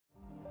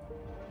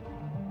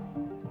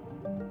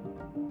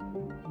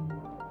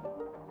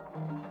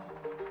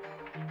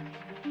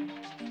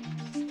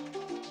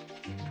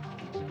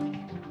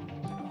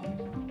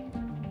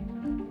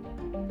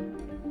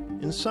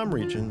In some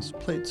regions,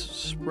 plates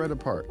spread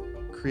apart,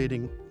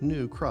 creating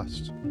new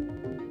crust.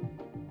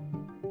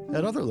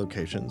 At other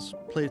locations,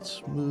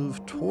 plates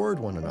move toward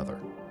one another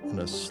in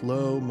a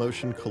slow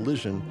motion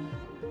collision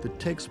that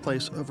takes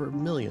place over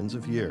millions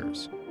of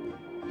years.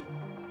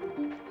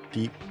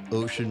 Deep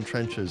ocean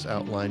trenches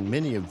outline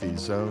many of these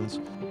zones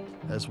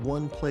as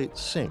one plate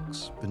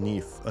sinks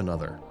beneath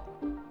another.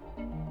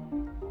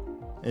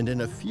 And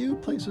in a few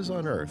places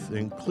on Earth,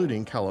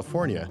 including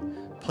California,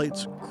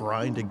 plates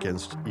grind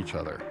against each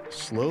other,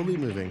 slowly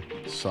moving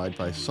side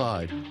by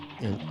side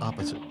in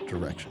opposite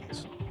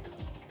directions.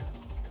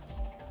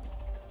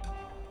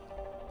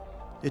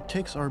 It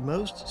takes our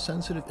most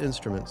sensitive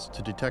instruments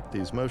to detect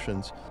these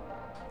motions,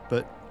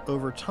 but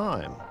over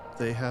time,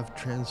 they have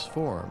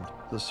transformed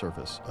the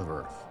surface of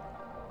Earth.